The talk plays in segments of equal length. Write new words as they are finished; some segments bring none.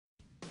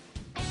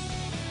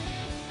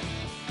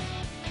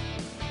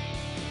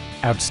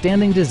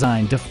Outstanding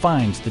design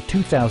defines the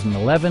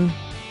 2011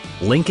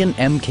 Lincoln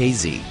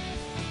MKZ.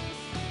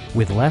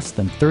 With less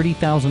than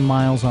 30,000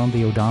 miles on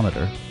the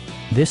odometer,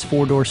 this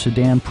four-door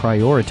sedan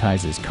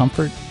prioritizes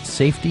comfort,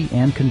 safety,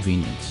 and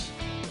convenience.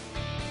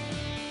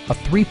 A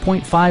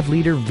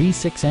 3.5-liter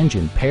V6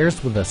 engine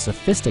pairs with a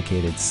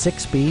sophisticated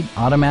 6-speed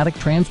automatic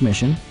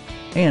transmission,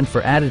 and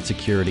for added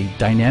security,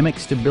 dynamic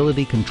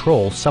stability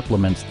control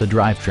supplements the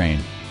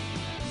drivetrain.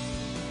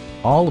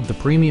 All of the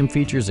premium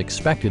features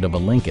expected of a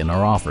Lincoln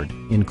are offered,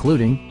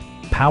 including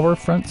power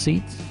front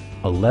seats,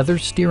 a leather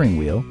steering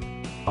wheel,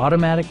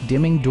 automatic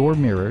dimming door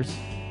mirrors,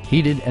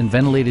 heated and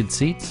ventilated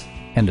seats,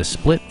 and a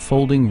split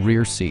folding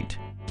rear seat.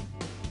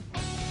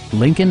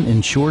 Lincoln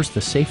ensures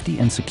the safety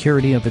and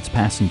security of its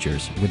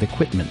passengers with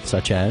equipment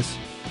such as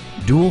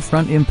dual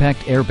front impact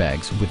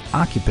airbags with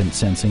occupant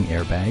sensing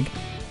airbag,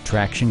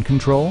 traction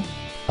control,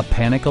 a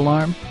panic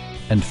alarm,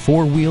 and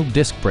four-wheel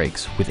disc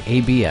brakes with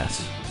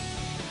ABS.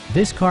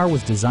 This car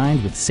was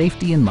designed with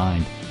safety in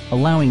mind,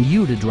 allowing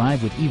you to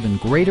drive with even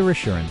greater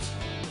assurance.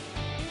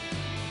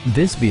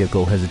 This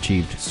vehicle has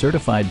achieved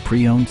certified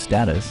pre-owned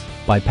status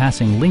by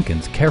passing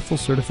Lincoln's careful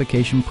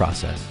certification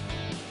process.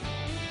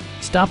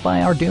 Stop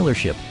by our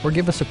dealership or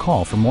give us a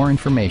call for more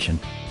information.